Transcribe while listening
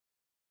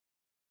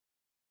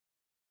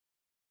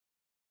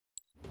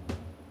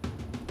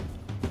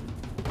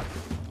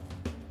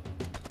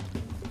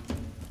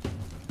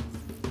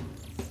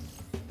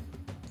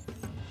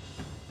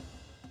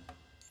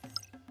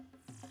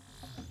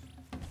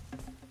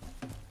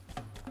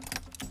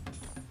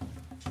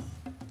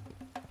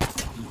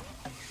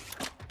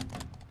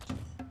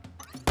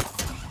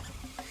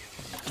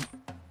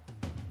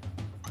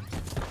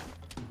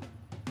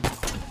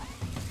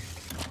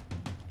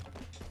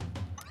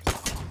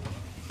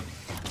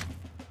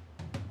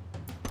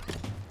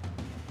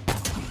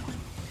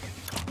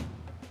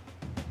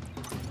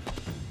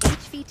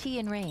CT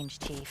in range,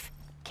 Chief.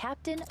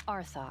 Captain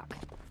Arthok.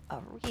 A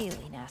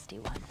really nasty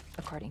one,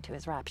 according to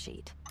his rap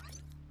sheet.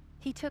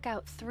 He took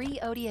out 3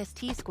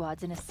 ODST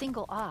squads in a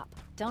single op.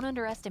 Don't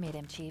underestimate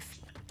him, Chief.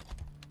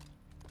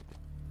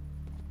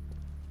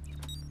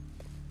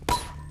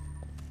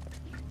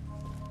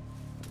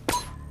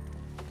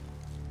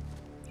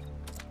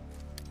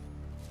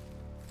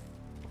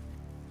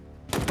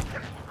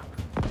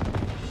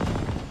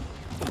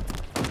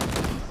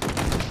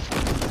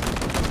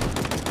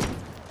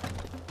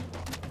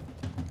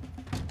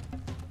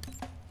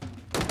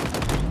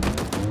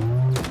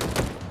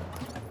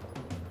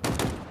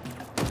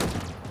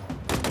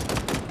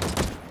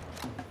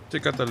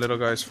 Take out the little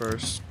guys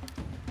first.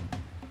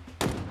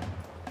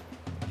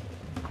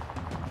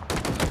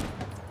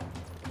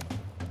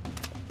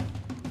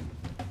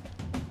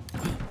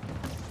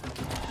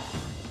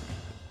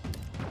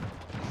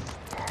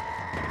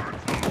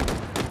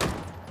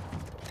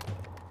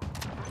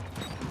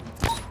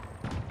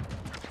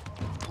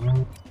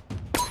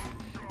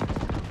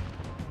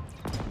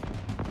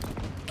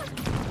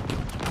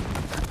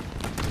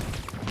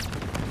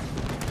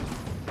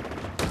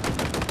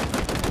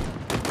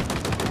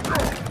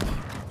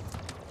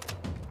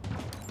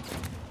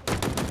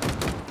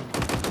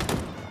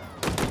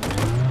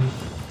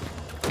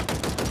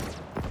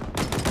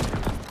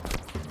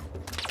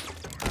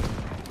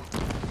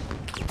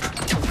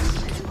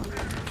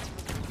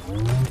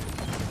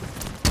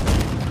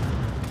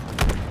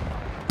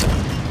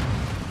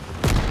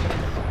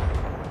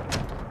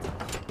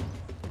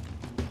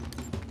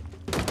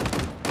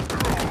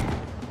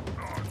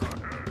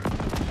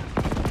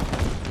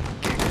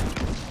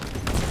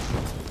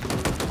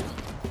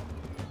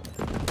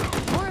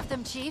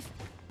 Chief.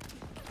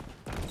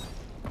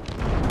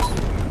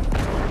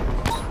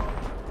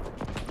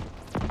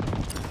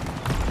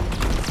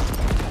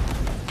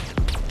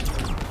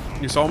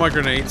 You saw my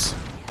grenades.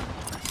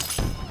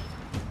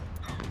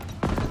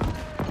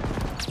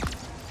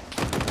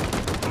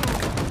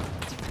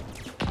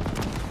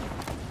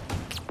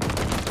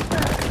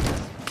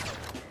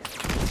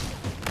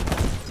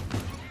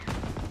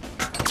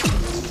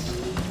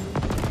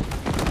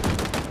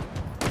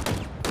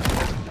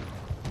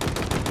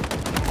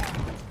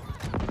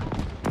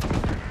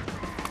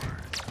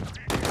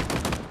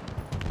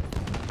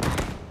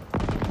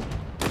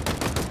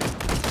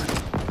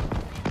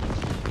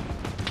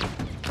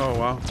 Oh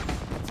wow,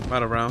 I'm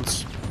out of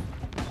rounds.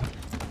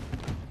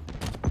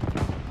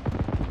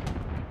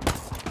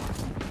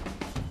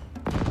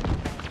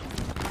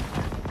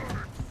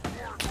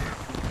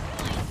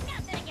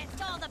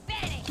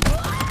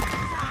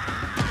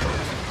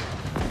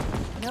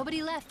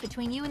 Nobody left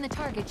between you and the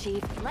target,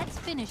 Chief. Let's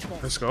finish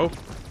this. Let's go.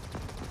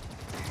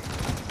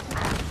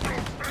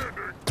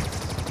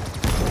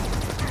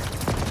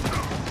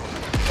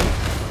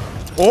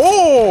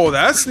 Oh,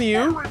 that's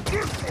new.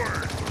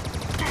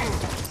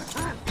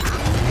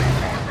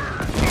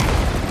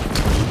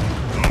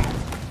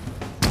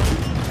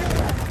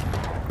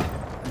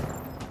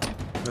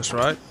 That's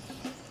right.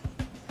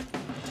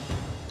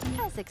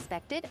 As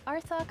expected,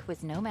 Arthok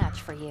was no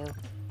match for you.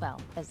 Well,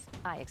 as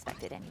I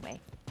expected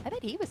anyway. I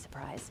bet he was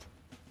surprised.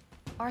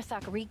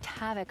 Arthok wreaked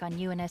havoc on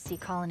UNSC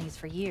colonies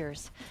for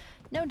years.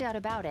 No doubt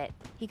about it,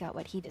 he got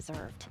what he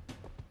deserved.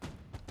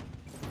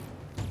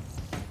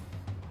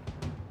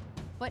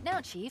 What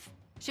now, Chief?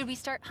 Should we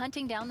start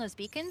hunting down those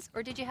beacons,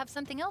 or did you have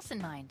something else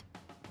in mind?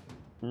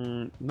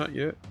 Not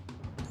yet.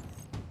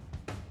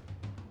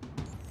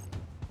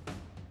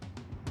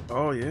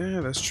 Oh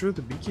yeah, that's true,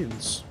 the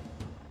beacons.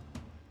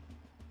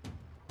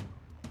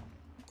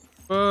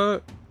 But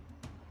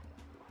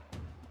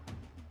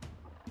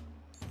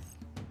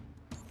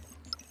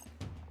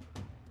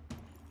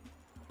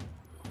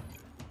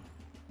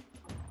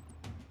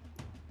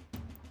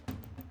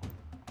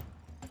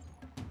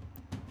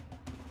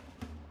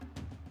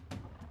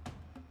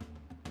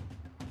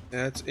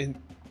adds in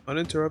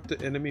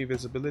uninterrupted enemy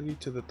visibility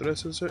to the threat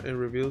sensor and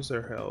reveals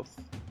their health.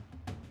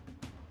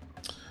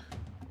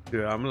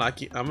 Dude, I'm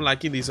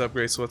liking these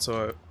upgrades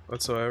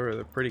whatsoever.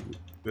 They're pretty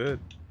good.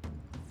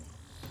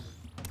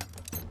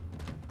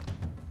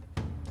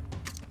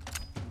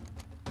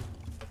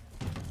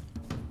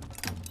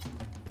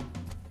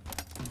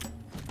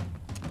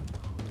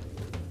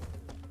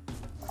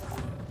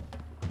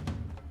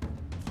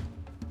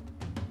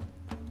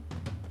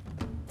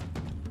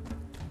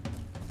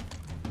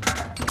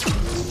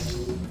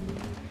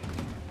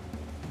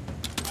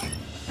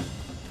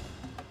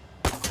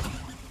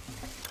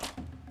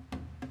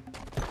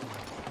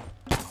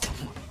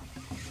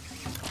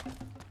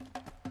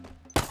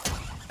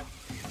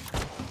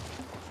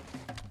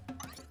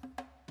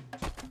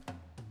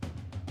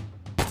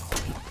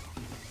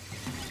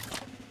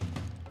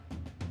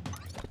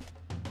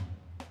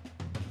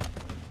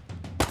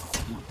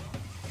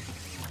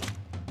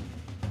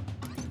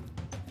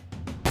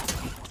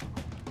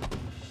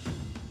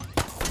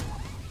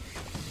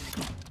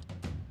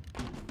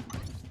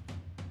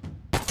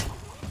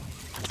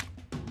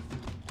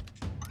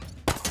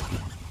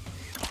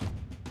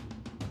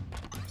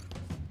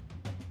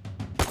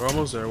 We're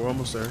almost there, we're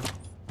almost there.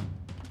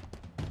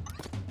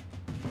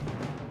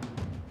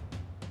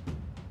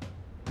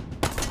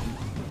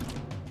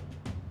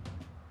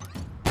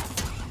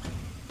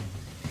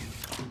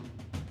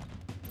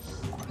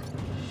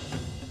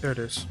 There it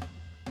is.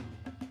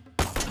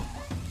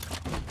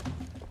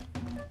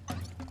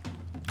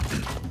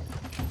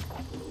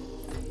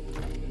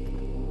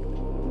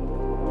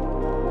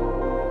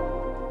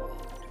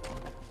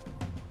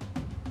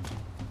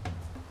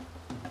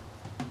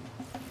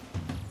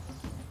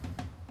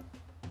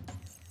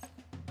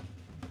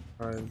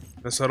 Alright,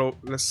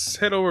 let's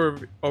head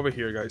over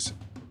here, guys.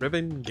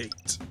 Riven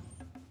Gate.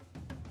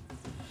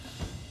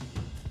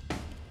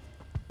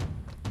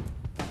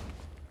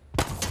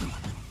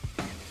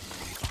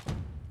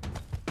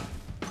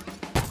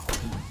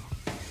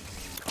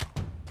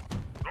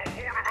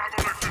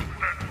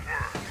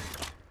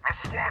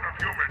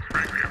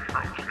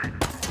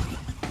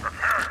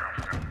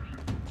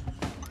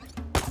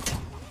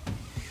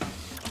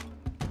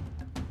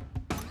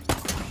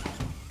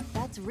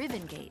 That's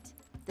Riven Gate.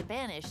 The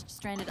Banished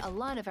stranded a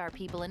lot of our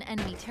people in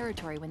enemy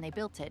territory when they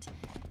built it,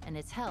 and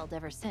it's held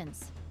ever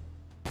since.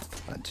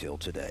 Until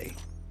today.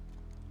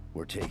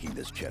 We're taking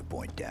this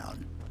checkpoint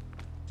down.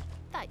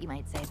 Thought you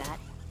might say that.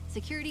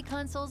 Security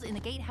consoles in the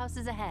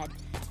gatehouses ahead.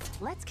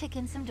 Let's kick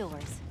in some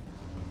doors.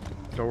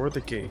 Lower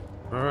the gate.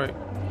 Alright.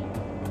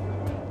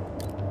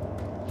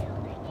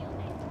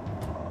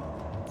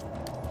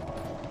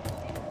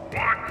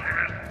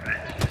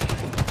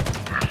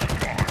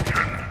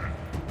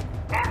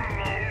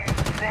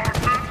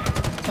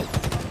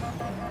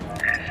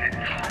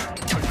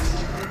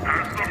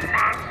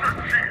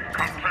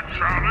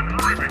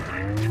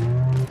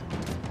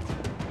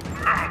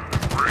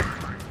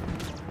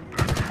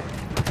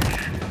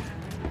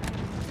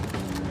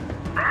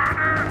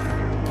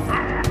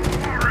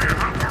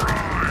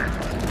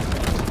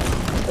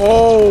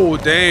 Oh,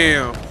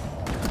 damn.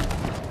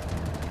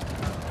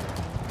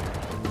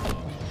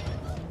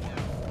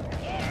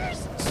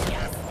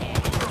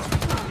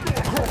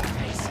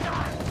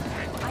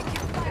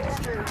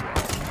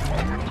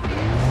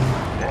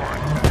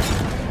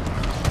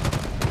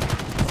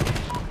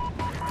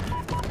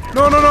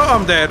 No, no, no,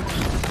 I'm dead.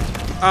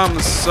 I'm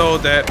so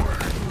dead.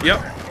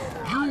 Yep.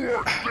 You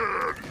are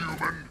dead,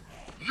 human.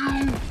 You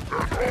and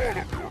all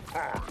of your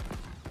kind.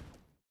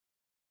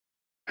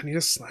 I need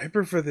a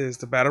sniper for this.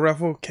 The battle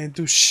rifle can't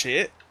do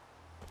shit.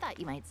 Thought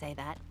you might say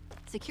that.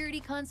 Security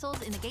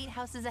consoles in the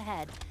gatehouses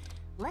ahead.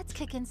 Let's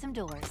kick in some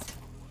doors.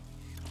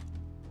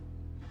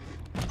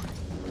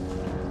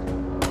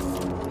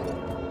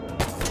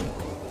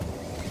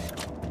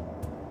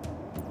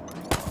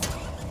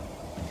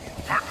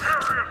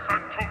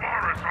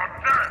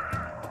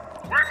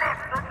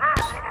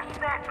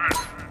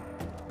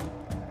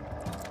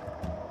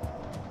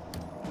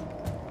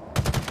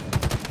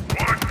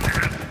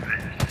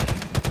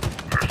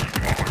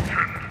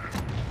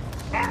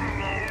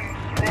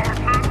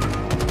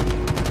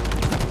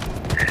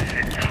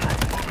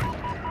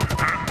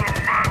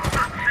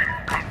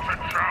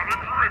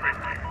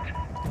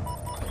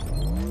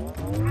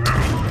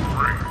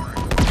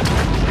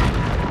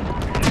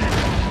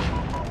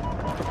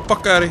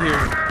 Fuck out of here.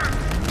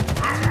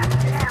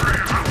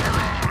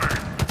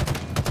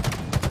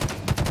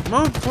 Come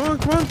on, come on,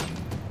 come on.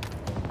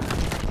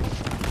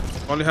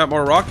 Only have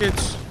more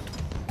rockets.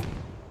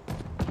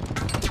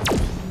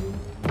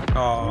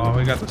 Oh,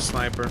 we got the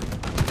sniper.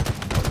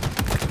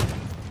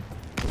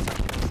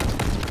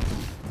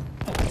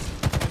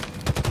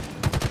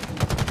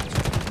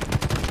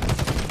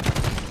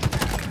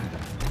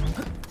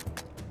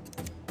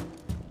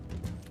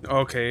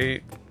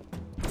 Okay.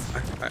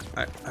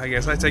 I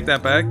guess I take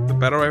that back. The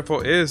battle rifle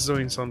is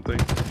doing something.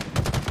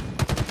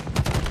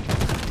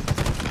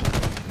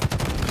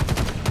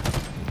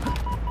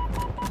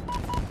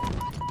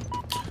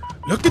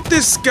 Look at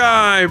this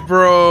guy,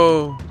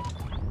 bro.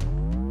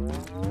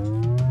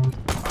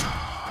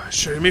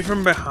 Shooting me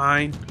from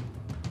behind.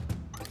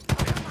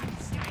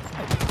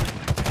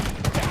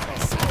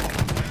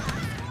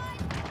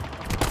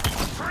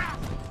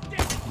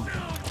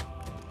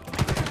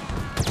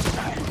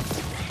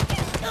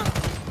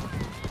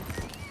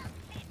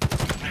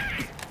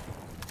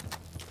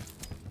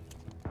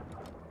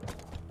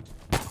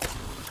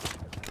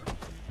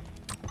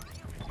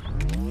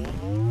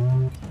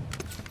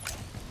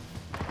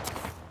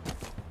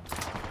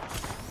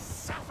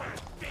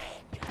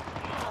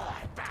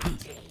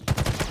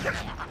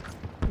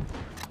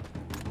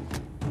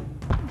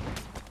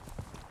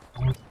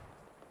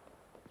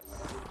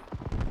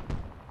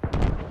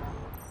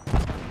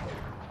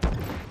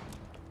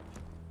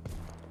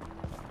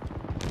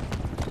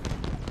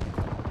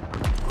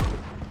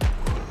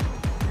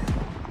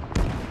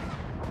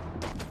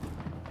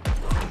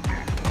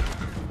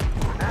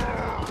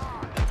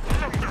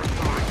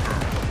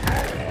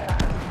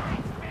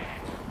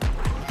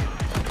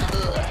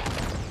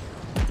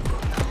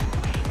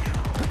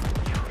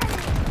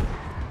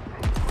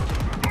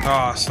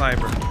 Ah,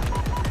 sniper.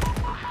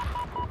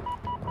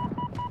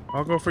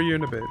 I'll go for you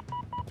in a bit.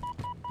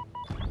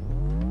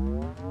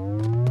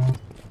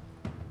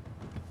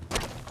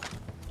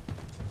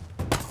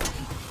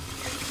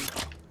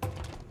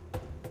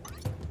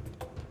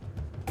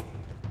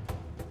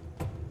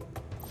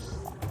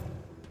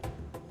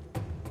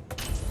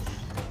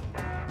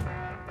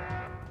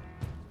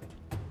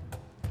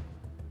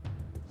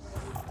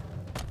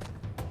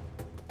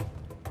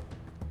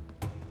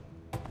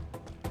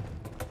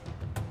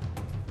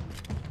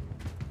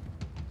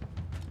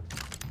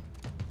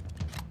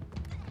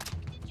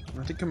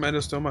 I think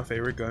Commando's still my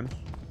favorite gun.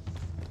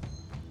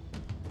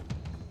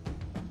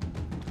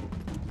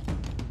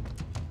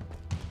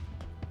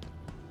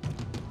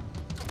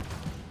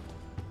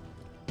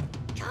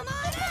 Come on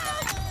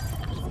out!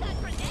 He's got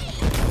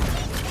grenades!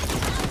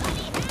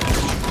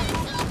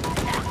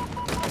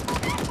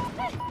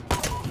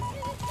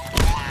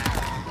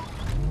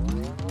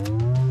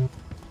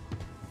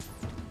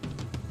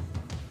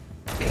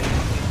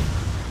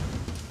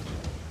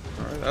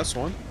 Alright, that's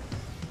one.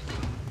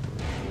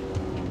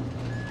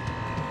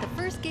 The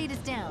first gate is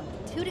down.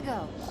 2 to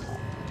go.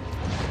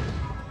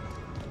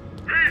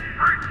 He's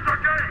breached the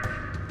gate!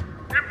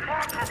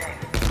 Impossible!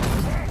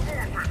 All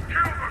forces,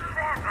 kill the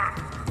Spartan!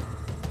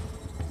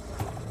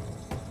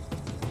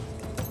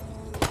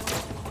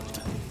 Kneel to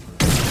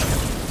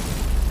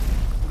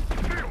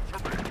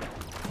me!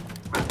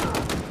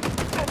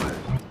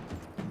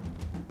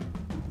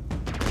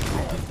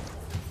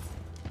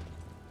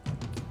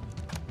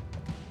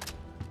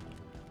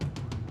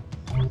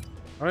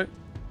 Alright.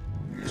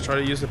 Let's try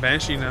to use the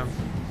Banshee now.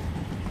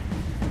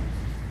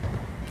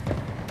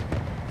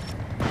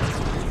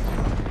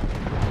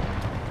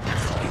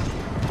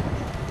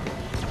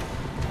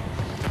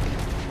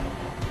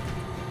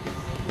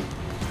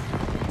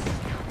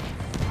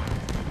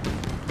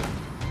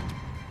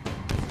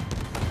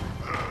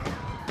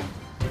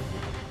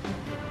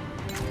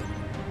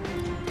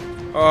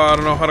 Oh, I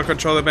don't know how to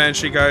control the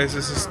Banshee, guys.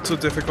 This is too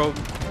difficult.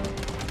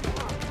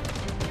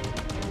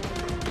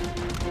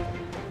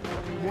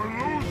 We'll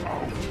lose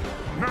hope!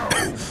 Now!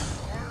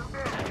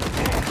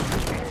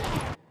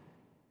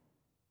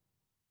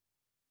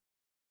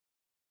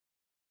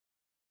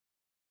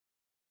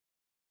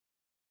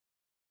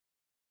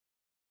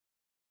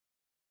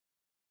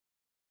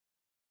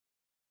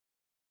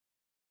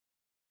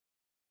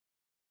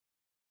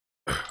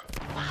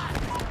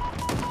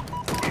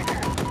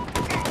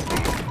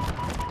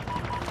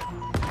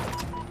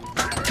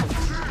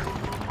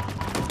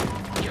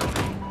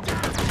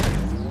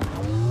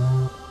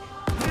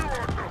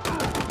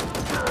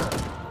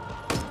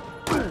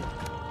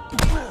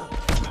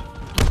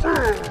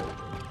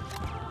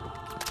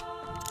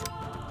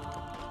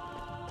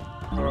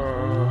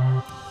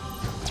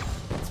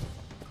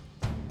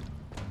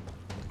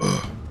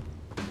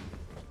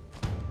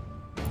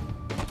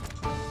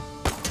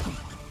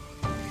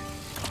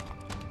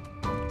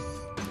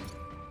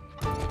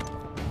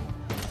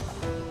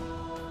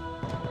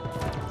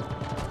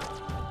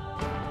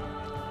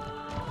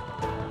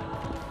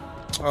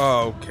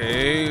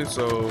 Okay,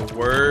 so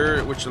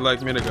where would you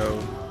like me to go?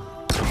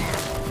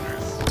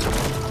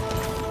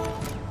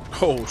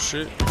 Oh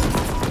shit.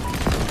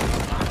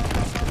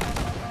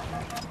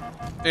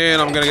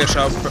 And I'm gonna get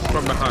shot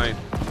from behind.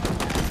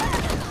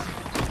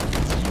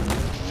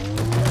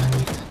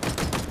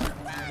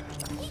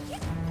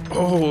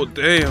 Oh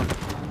damn.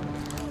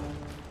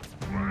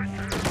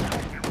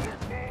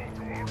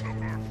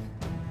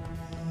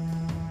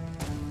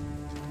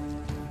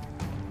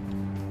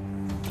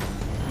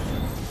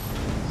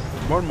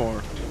 One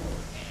more.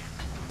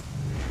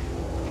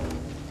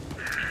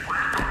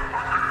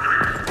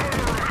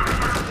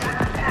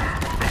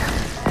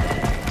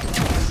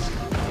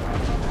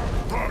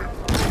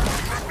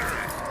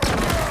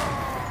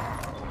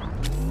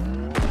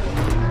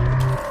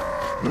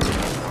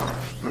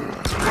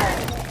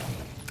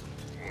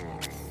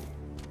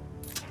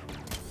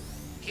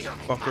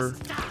 Fucker.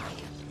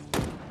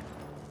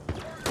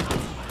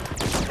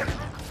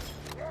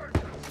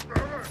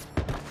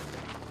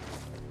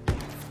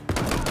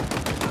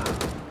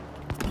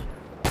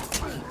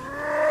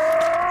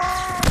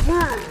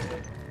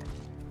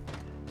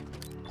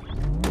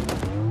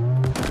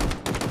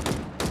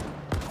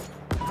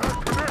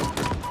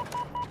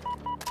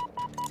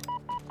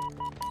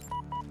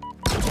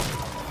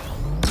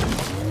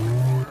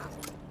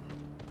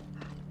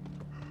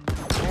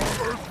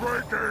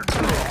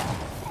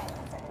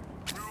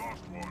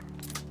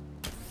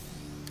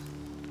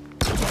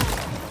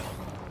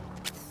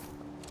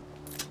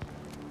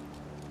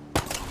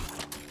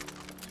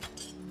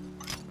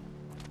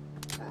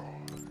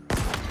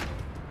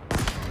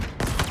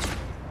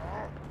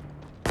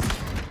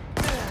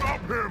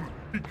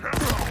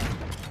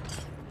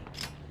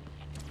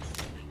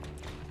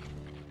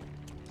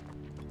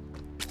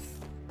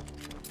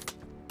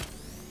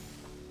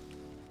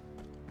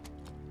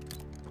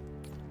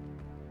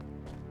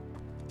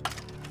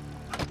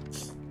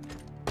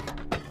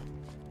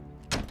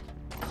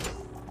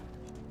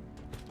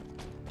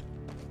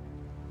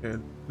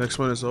 And next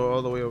one is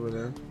all the way over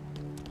there.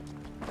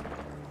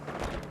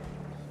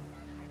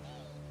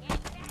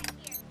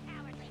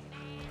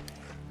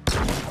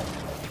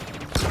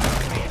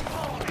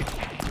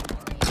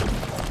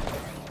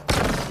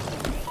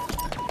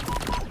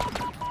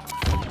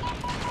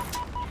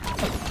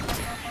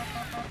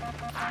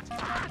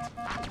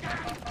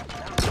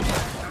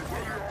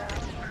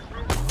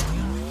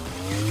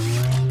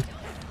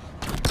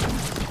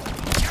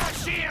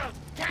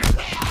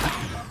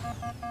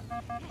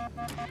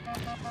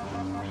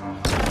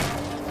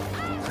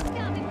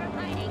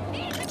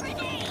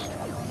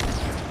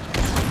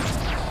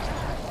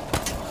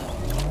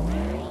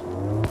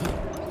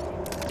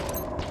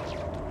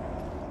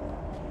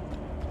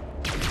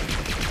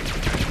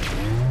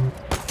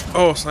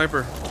 Oh,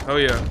 sniper. Oh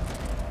yeah.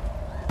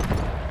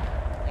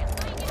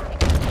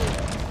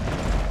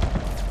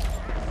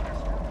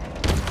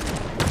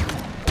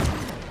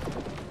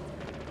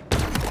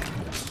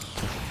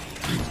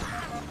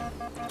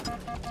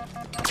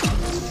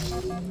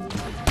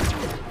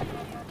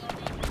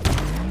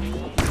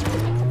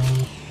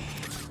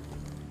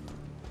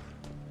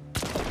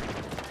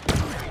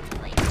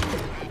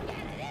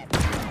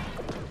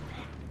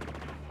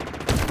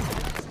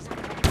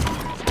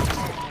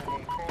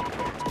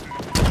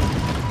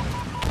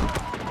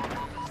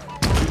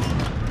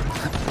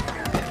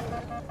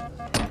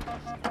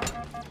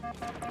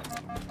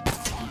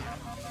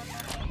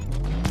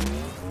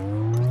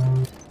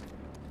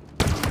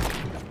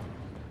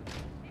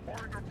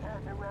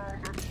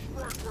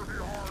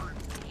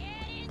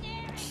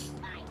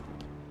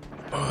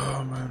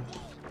 Oh man.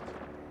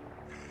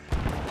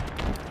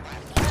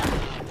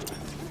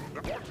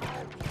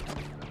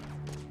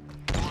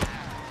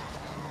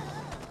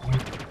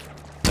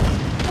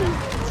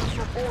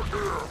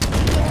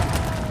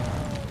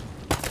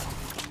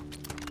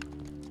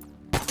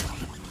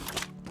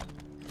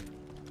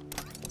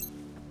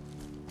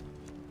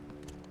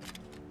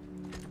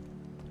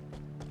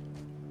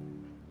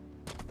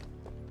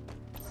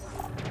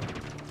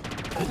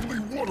 Only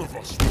one of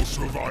us will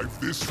survive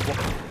this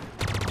fight.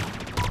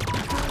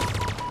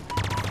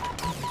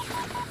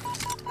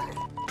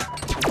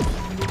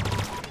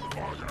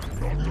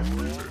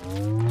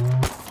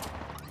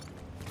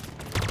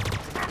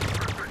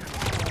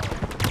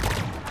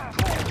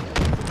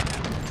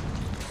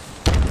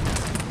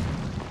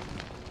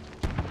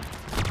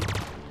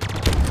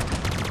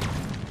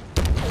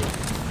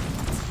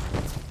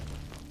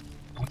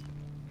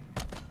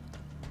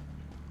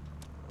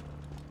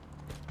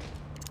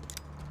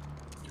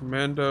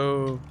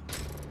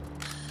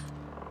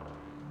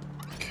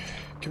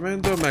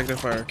 Commando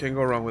magnifier, can't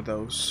go wrong with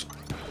those.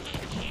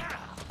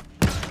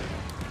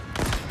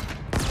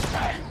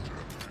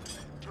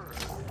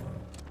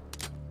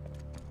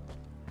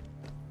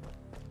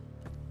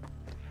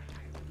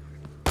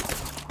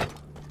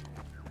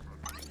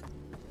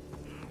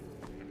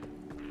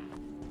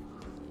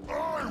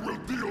 I will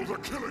deal the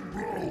killing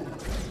blow.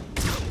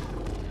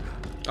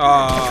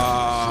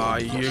 Ah,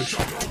 you.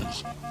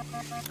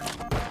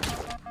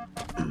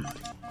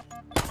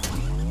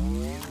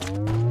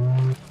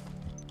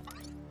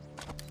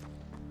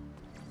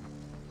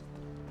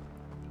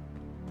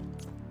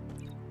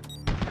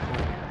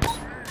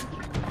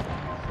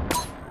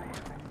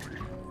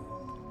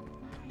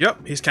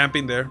 Yep, he's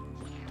camping there.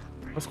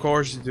 Of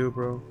course you do,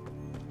 bro.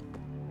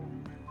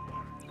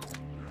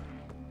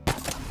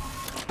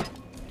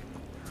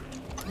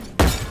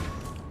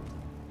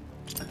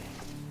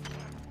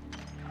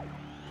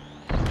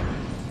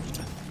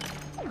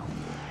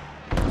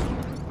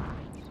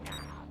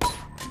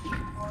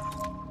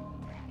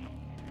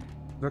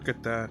 Look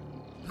at that.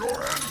 Your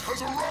end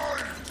has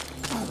arrived.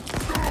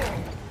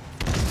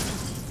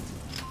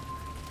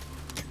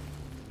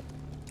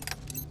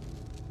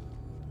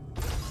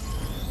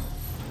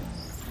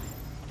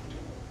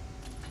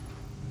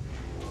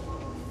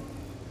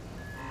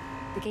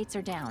 The gates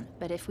are down,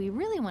 but if we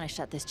really want to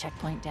shut this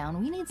checkpoint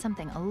down, we need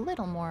something a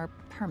little more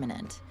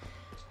permanent.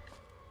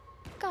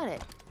 Got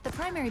it. The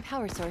primary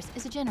power source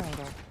is a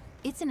generator.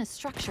 It's in a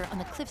structure on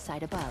the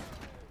cliffside above.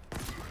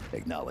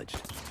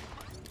 Acknowledged.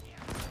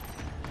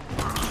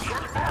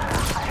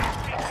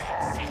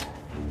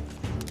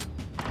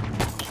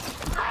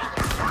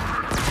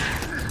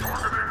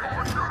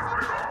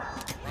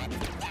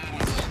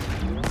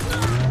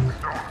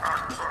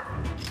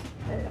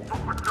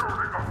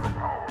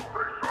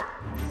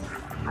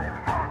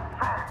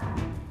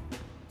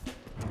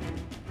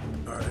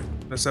 Alright,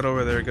 let's head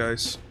over there,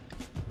 guys.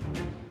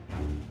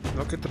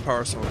 Look at the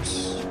power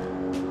source.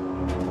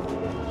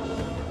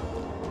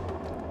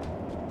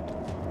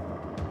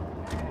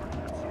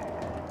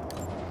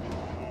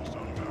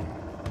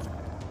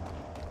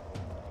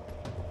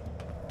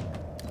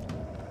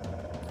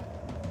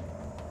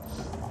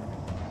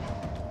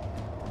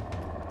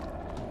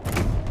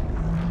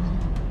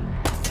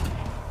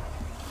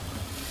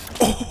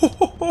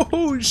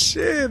 Oh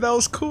shit, that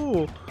was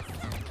cool.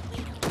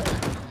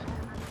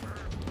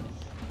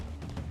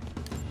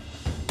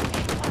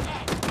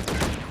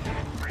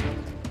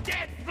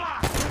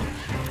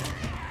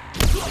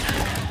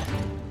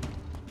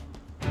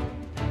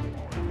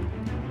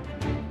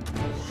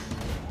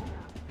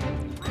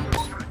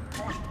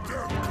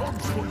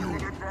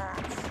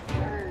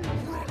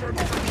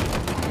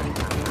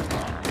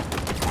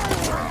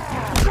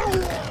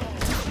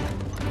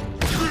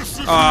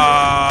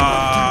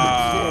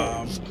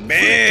 Ah,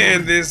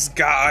 man, this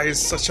guy is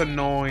such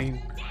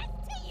annoying.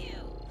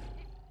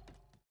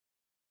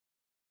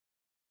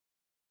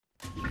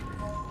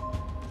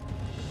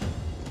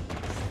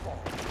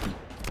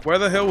 Where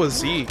the hell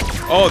was he?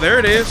 Oh, there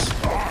it is.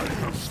 I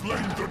have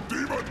slain the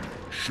demon.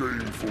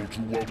 Shameful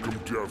to welcome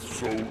death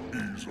so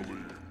easily.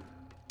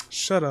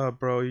 Shut up,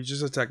 bro. You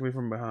just attacked me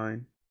from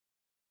behind.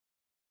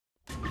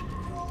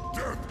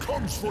 Death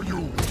comes for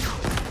you.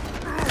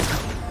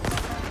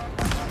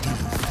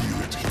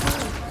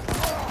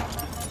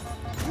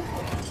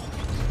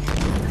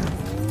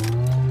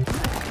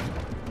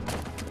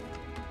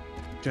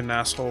 You're an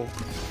asshole.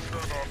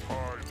 Cannot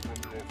hide from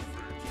your fate.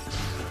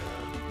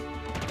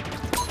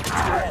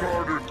 Stay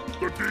guarded.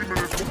 The demon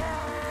is.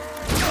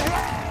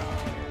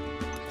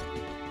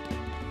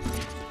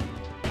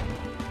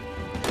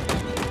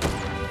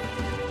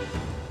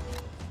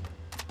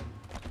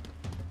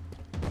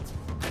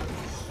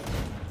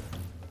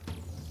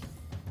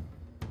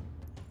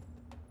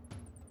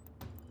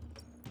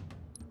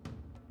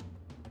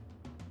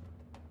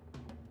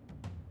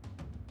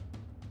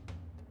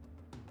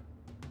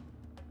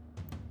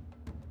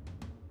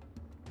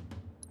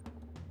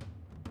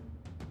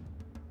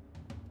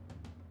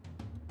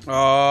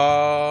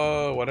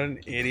 Oh, what an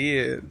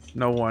idiot.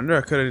 No wonder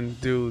I couldn't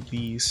do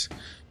these.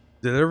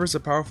 Delivers a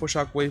powerful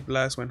shockwave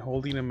blast when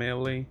holding a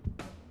melee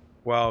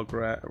while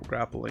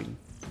grappling.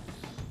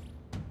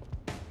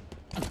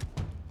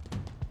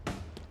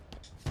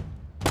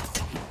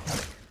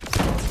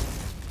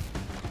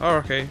 Oh,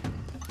 okay.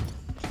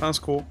 Sounds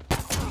cool.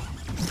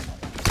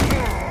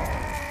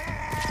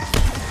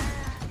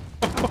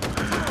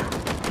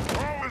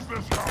 How is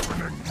this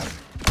happening?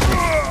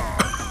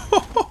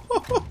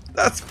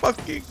 That's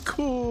fucking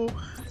cool.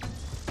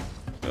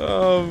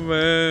 Oh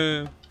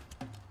man.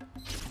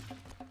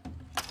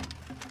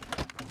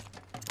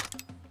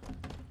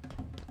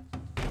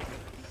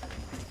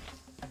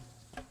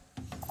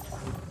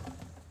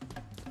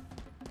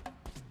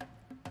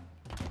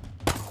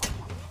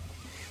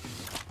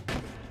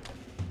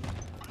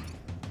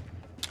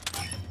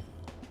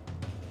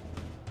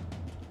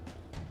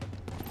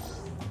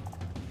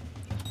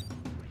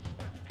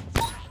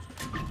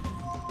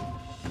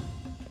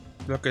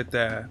 Look at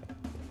that.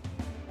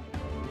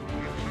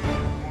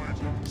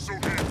 So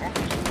here,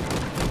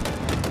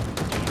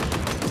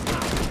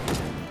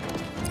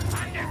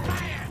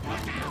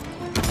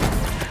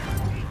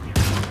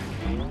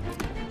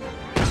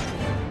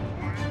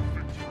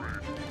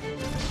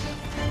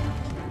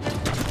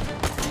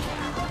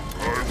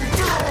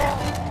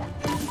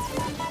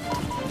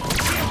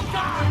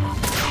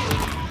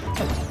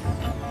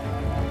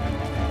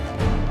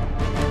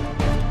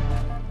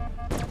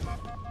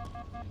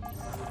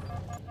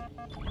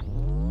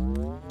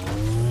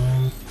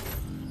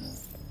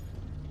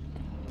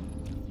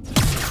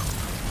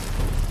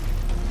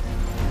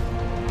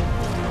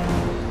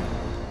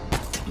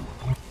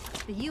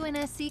 The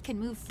UNSC can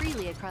move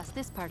freely across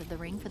this part of the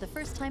ring for the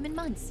first time in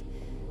months.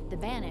 The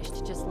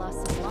Banished just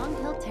lost some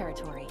long-held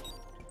territory.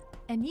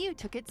 And you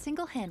took it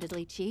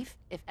single-handedly, Chief.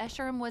 If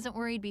Escharum wasn't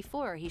worried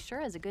before, he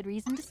sure has a good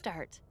reason to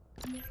start.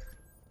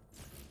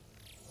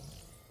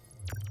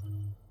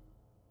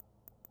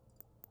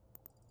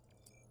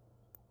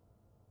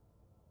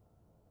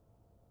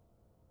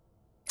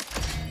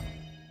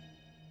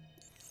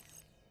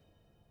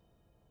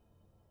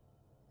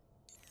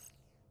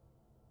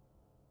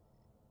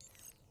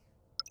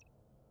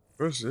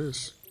 What's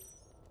this?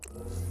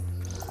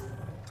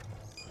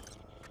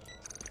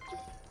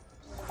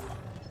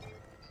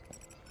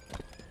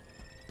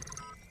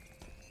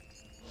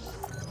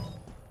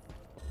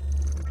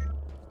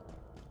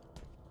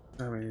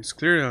 I mean, it's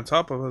clearly on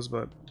top of us,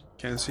 but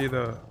can't see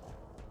anything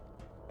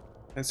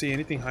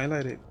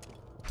highlighted.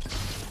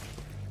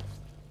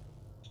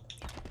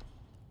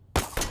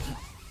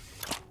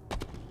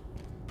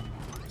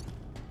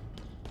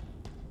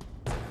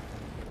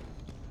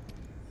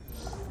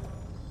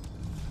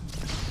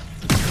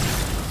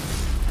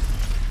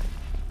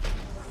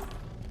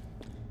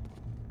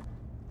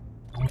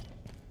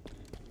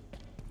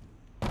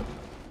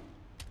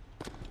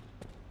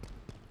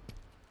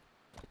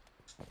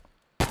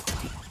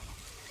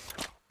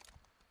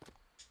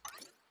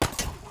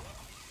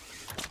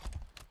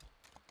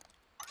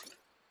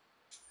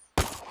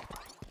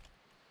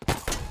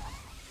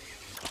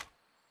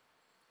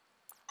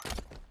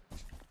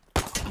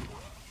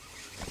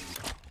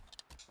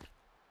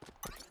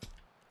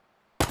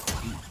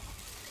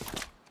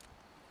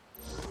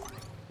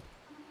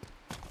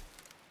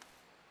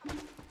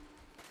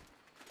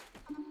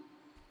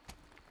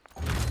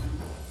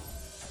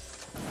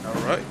 All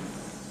right.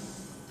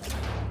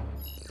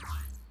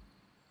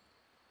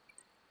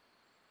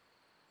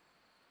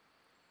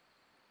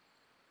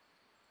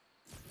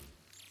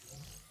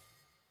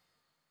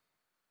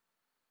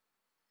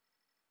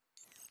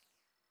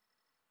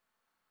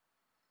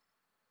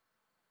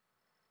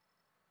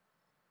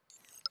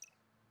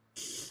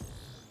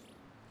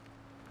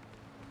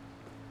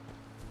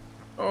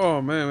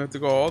 Oh man, we have to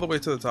go all the way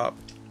to the top.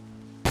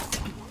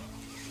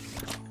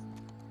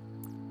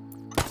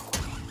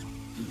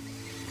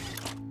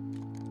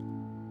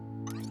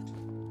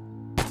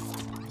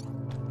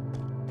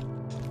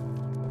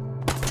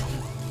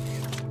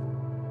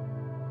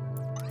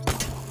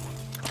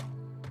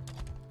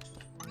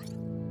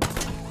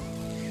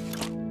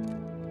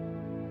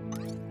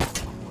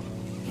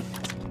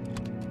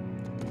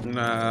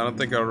 Nah, I don't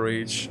think I'll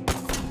reach.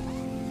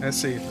 Let's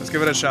see. Let's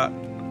give it a shot.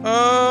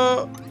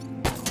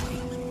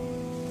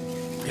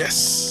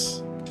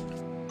 Yes.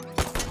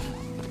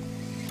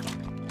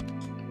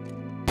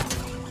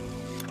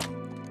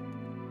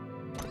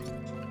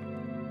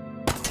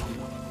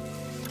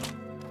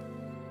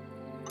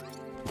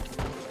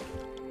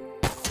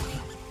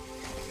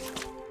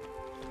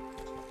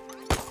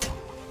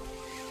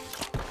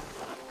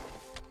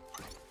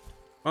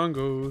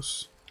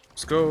 Bongos.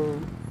 Let's go.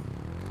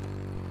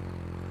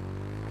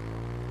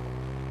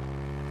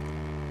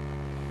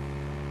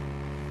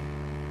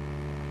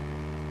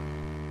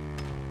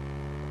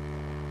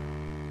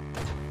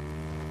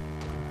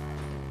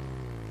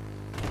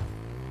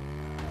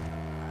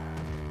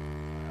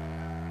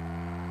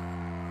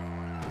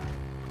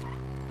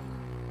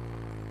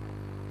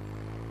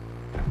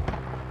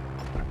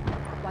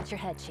 Watch your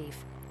head, Chief.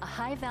 A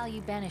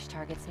high-value banished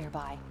target's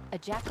nearby. A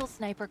jackal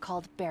sniper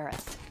called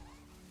Barris.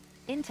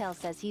 Intel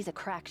says he's a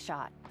crack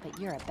shot, but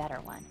you're a better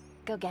one.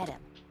 Go get him.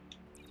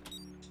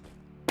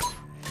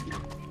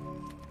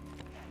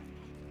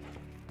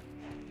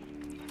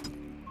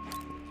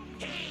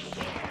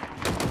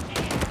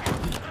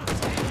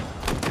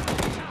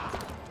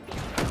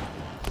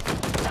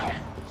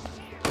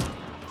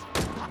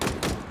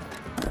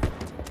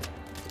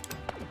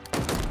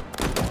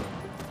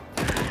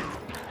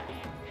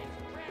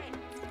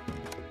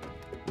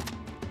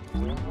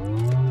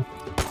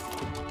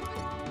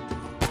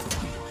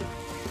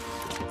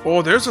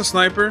 Oh, there's a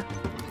sniper.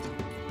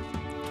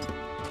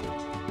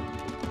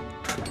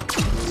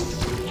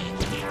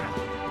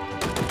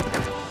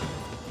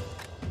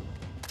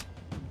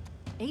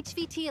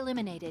 HVT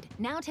eliminated.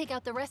 Now take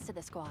out the rest of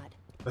the squad.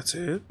 That's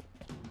it.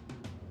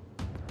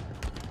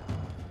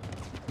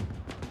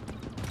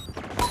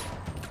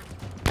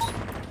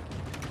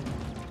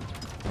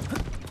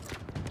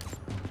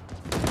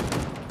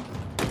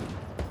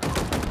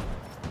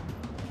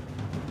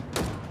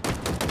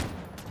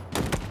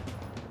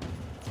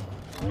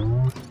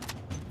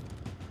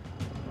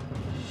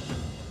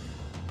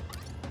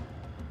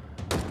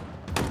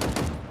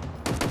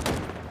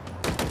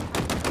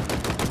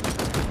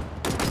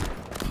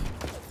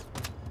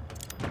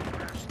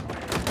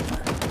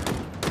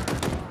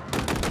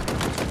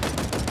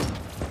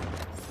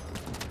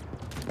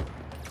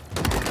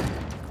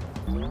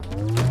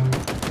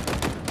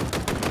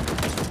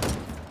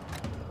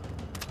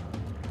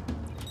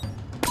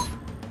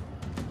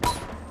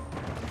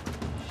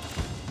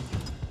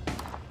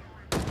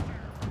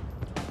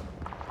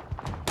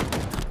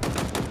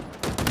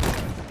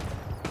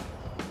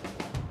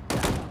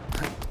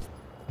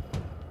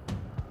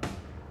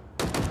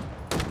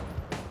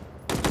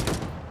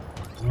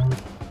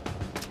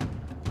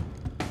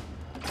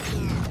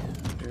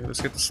 Okay,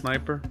 let's get the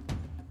sniper.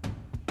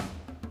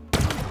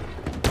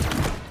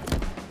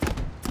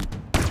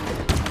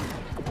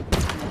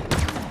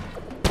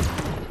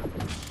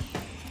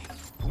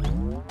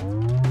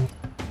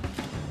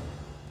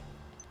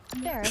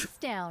 Barrett's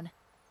down.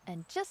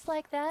 And just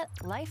like that,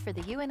 life for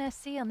the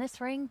UNSC on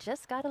this ring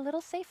just got a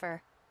little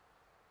safer.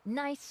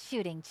 Nice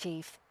shooting,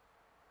 Chief.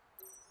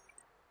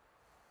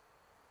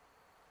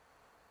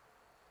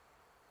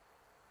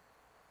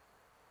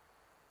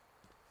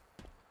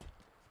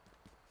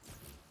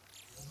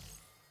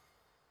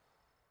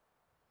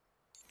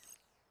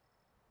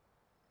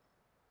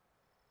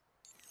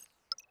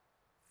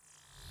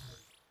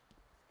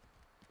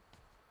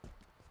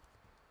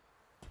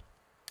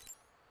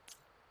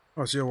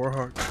 Oh, it's your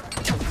Warhawk.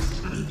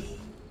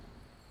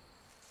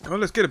 Oh,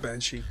 let's get a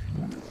Banshee.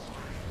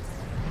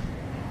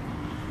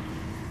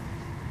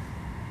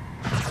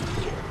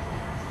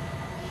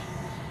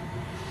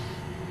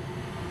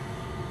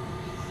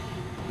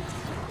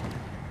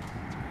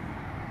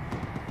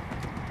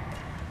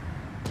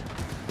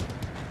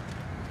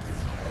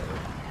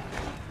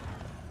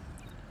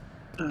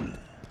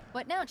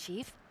 What now,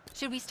 Chief?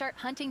 Should we start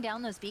hunting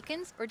down those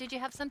beacons, or did you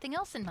have something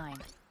else in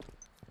mind?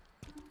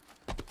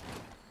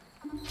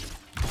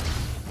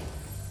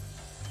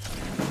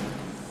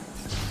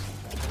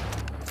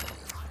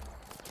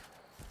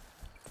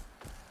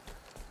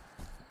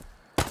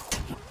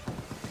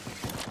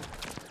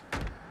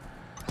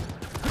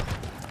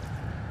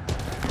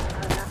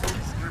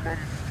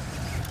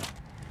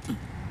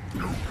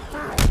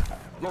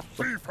 The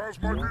thief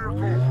has my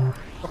vehicle!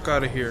 Fuck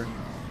out of here.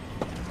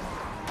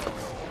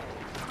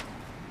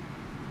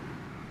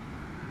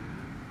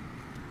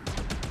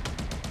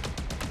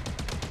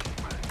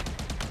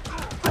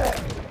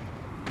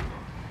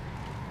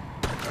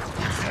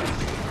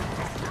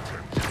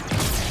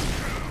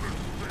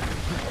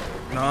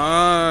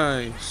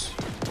 Nice.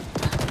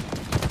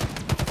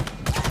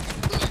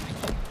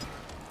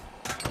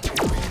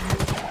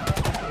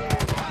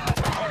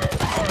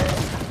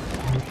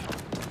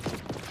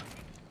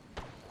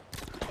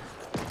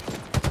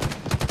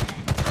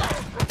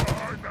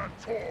 Behind that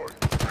toy!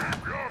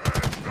 Keep your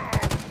heads down!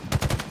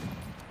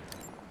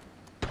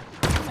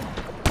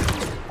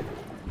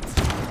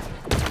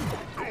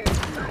 No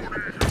puny human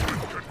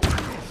can bring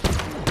us!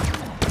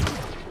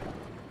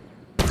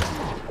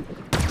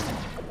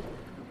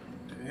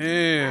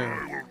 Damn.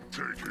 I will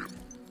take him!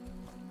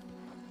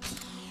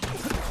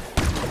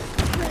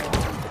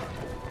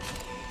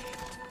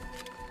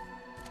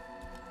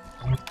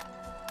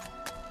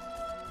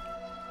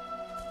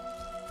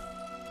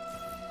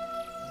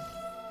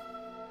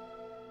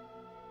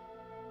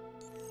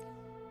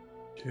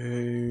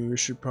 Okay, we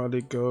should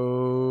probably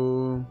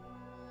go.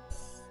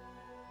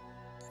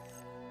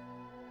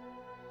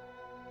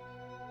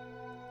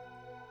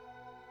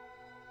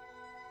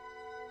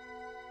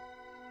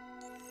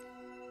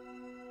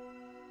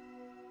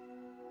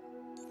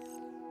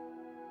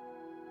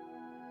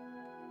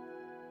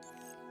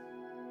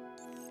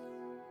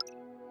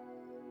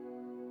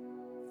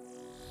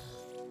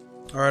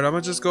 Alright, I'm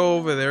gonna just go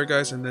over there,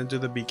 guys, and then do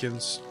the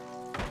beacons.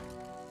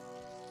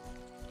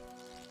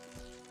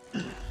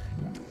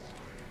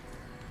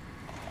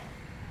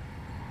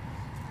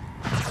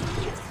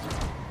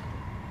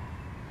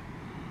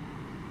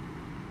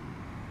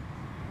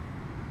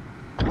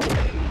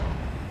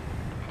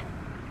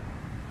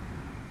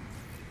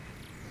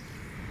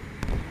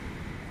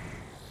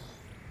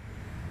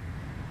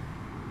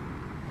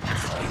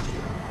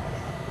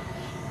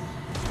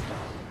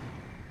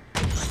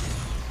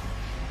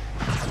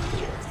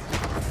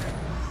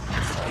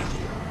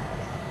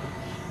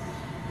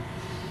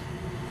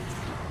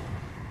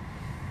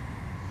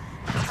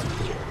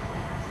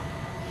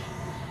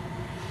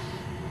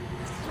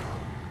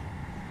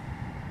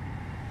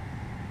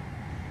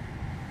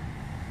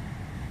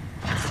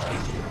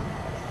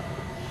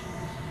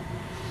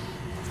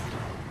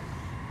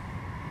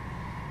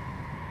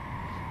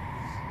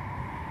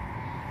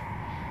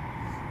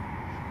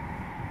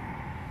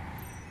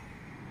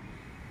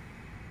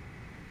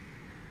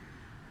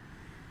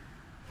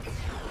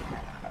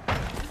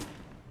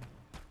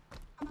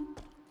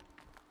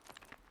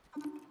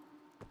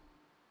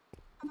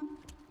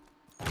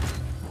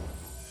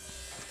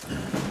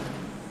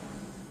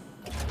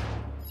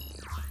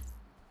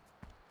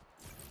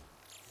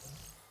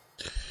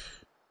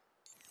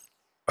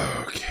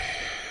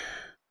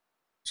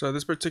 So at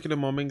this particular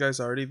moment, guys,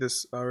 I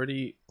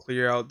already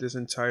clear out this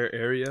entire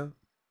area.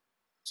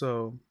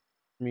 So,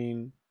 I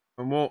mean,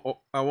 I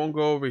won't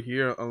go over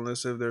here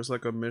unless if there's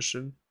like a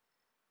mission.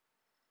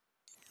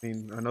 I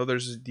mean, I know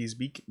there's these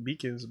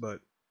beacons, but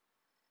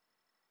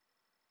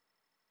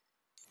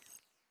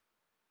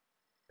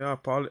yeah,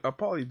 I'll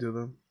probably do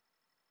them.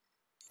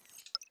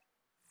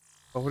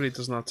 Hopefully, it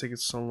does not take it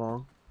so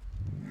long.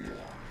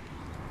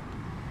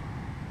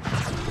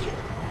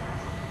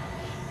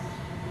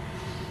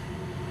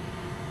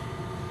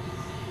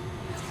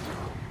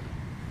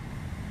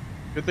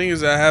 Good thing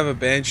is I have a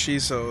Banshee,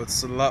 so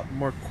it's a lot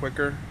more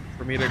quicker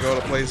for me to go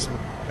to places.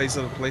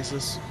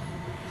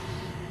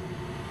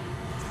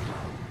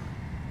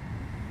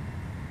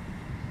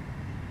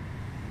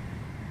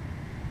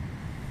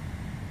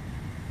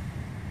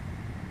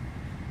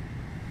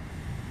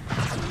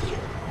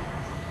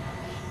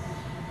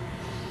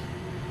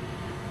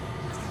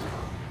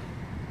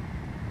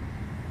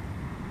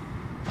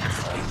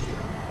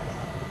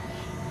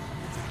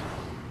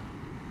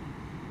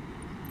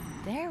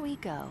 There we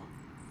go.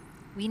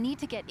 We need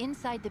to get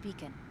inside the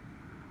beacon.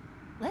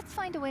 Let's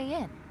find a way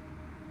in.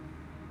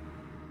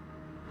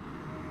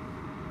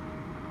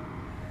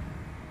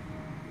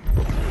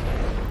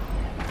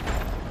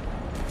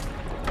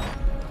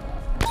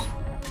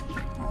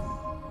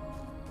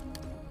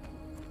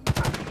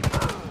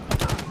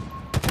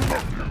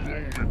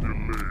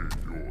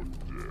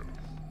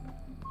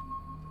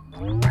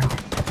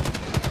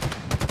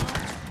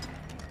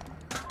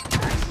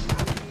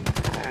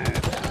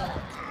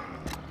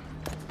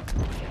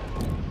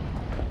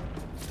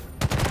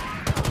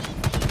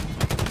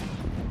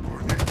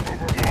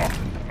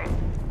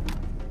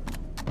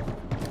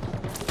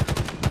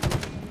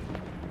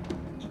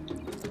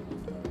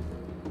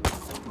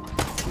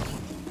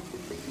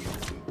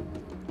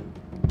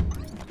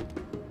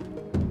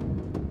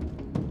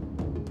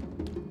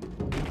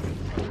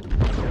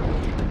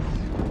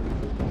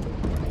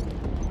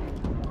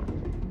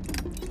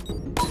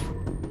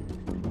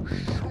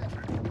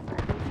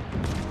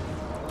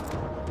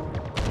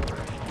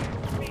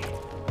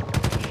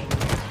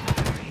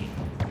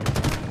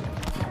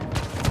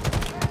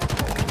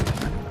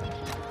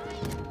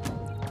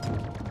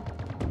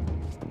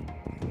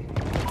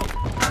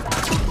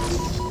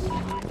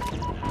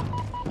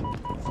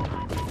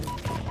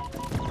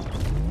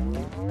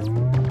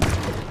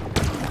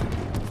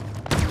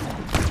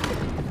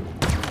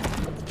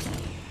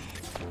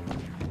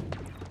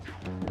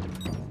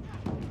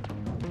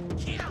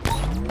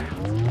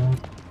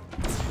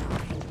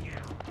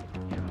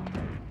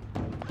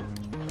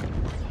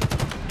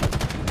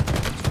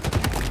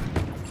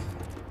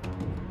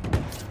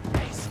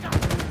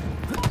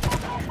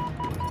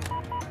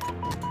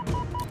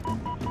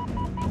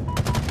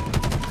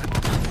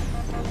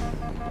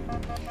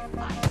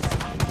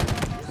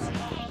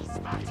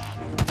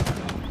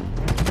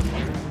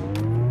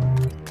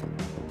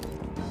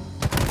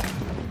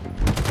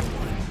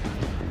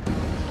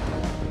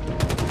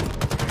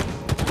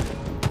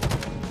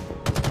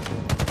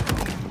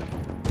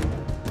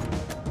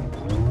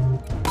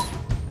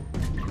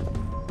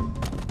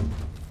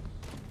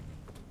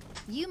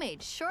 You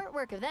made short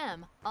work of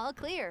them. All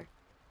clear.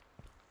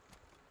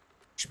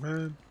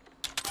 Man.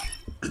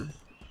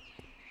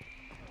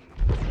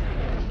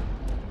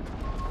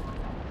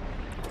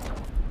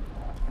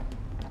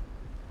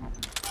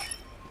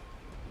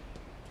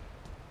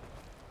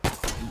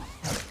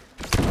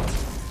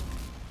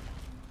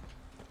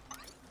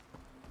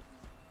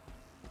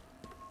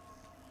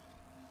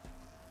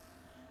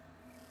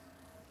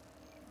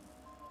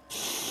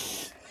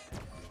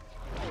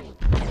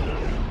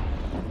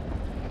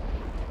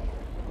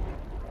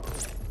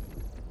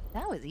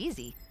 That was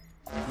easy.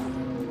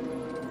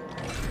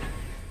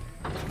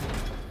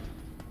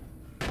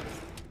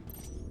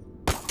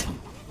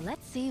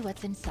 Let's see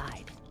what's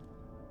inside.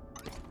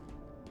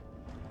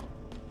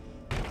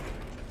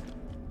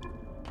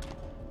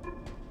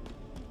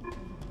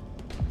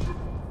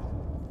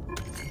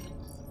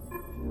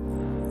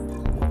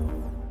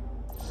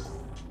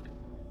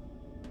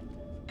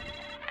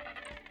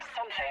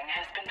 Something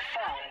has been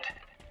found.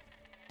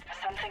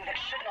 Something that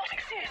should not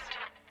exist,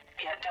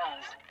 yet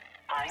does.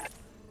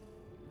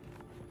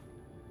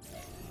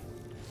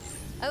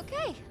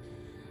 Okay,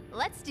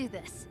 let's do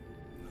this.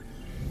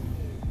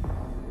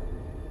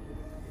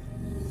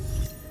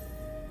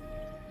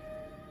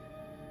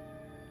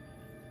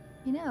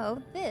 You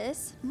know,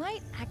 this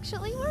might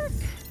actually work.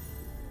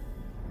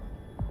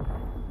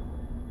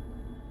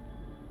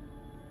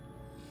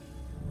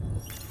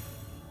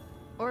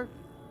 Or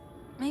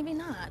maybe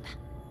not.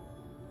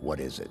 What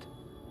is it?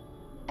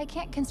 I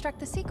can't construct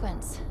the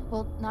sequence.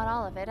 Well, not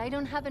all of it. I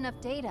don't have enough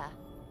data.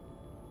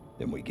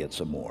 Then we get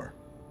some more.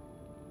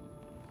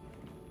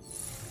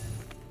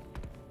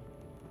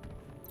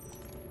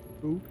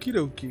 Okie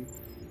dokie.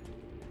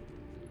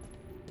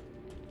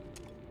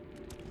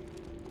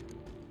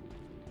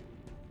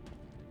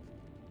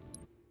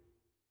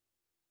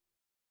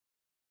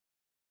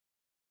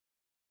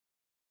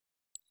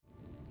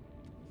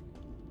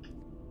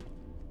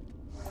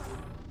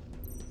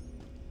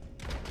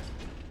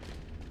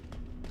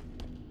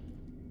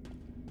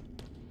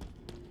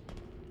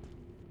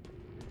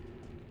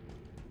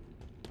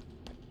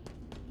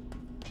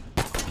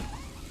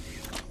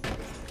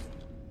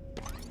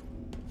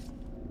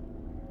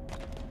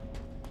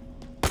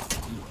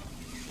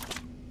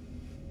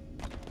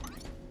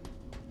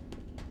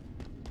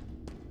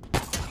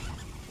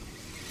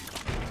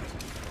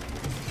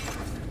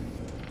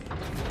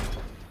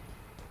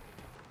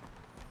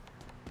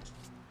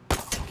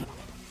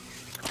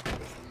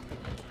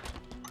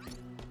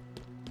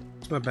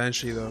 My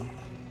Banshee though.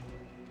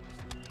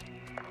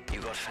 You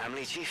got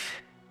family,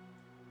 Chief?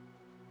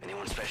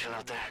 Anyone special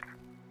out there?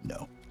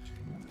 No.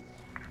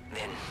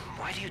 Then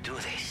why do you do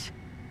this?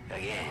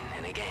 Again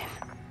and again?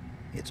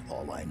 It's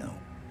all I know.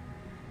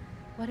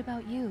 What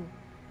about you?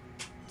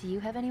 Do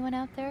you have anyone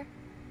out there?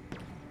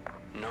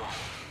 No.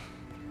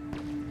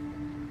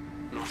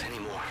 Not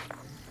anymore.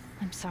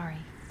 I'm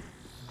sorry.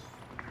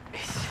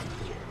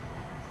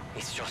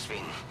 It's just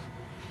been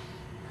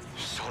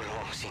so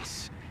long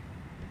since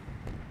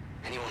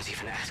anyone's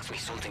even asked me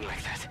something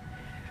like that.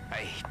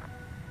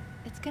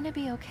 It's gonna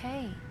be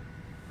okay.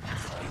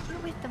 You're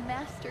with the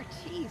Master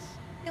Chief.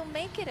 You'll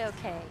make it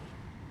okay.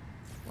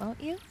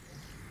 Won't you?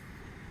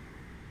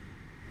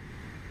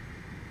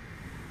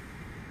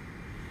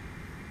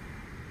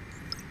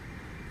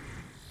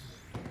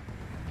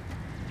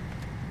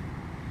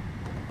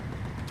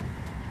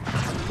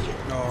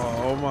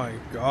 Oh my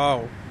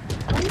god.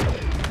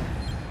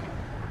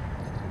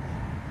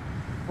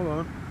 Hold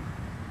on.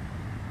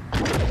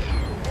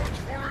 Watch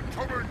for it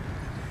coming!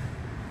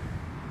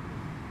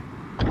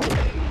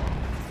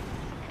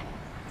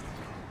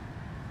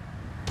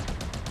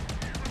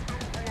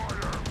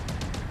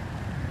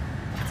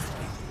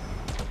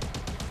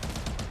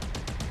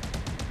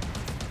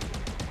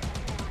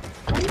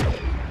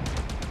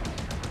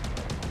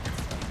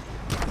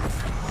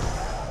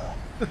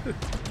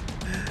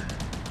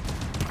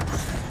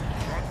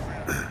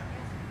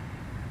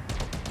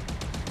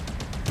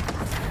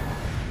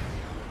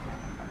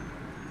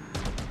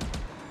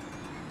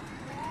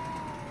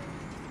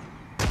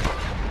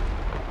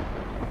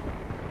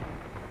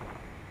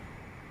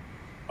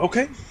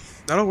 Okay,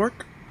 that'll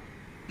work.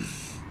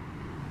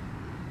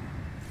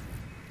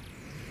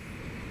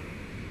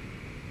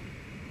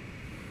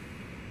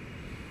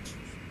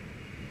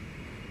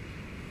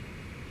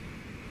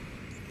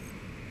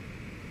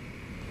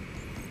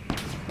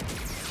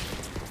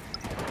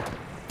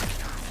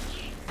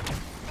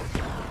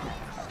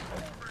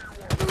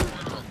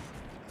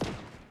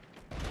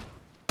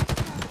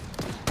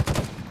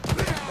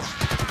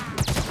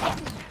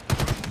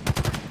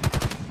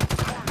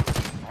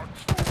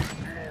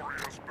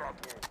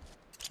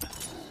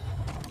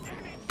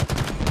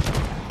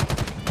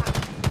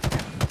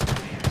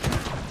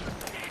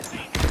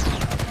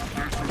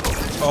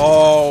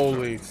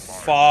 Holy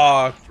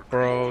fuck,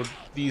 bro.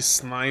 These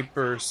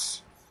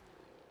snipers.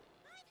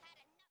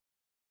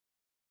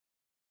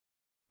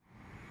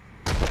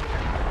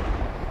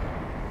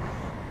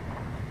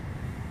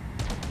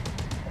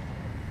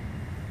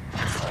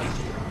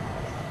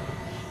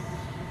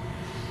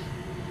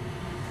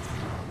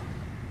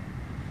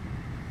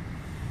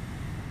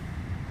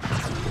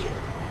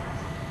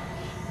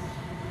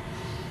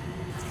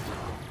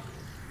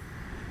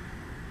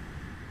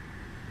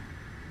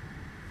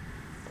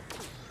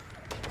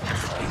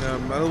 Yeah,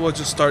 might as well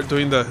just start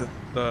doing the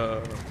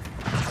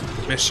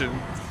mission.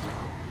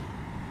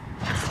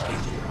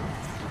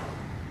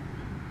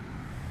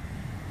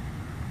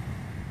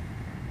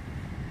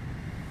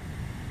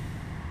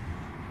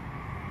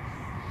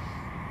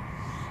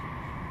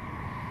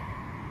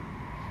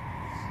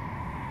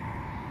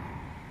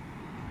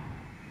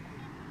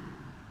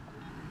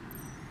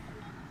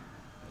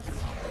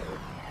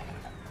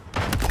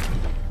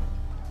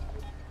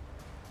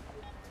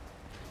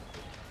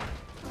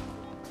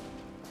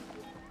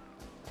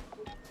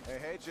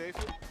 Chief.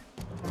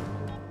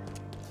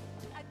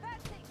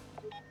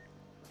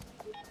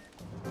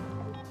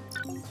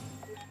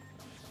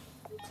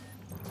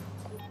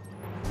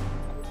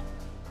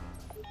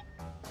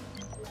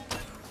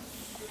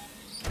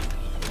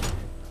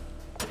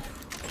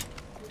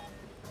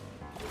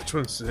 Which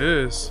one's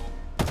this?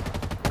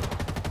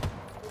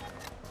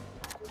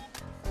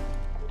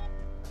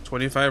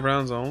 25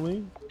 rounds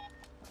only?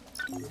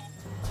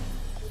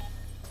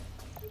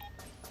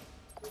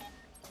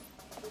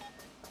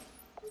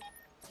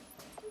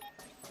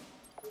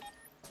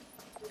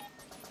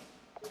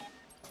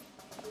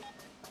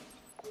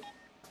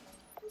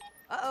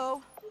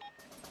 Uh-oh.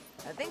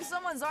 I think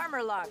someone's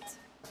armor locked.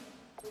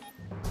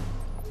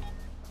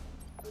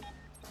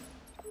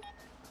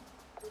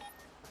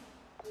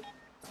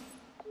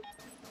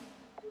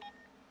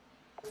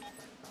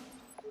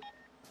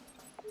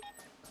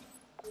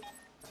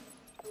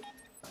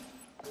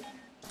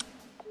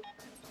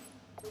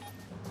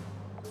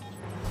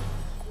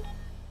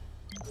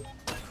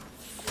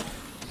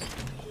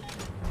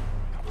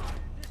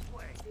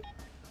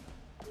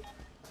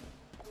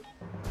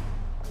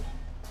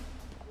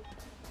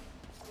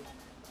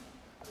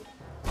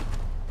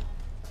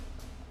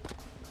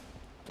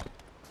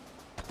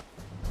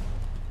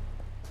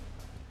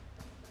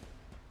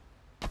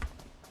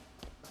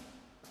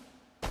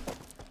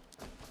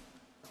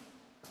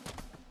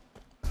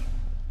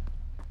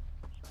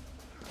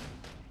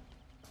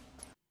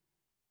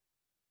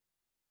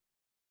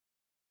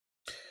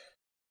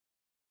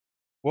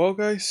 Well,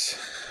 guys,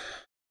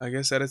 I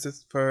guess that is it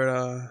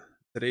for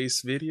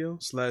today's video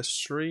slash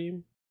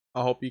stream.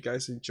 I hope you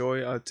guys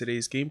enjoy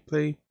today's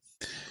gameplay.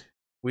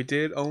 We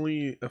did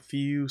only a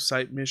few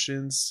side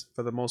missions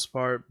for the most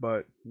part,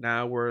 but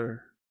now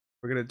we're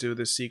gonna do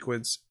the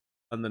sequence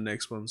on the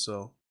next one.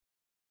 So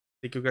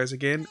thank you guys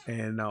again,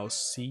 and I'll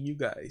see you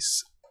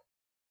guys.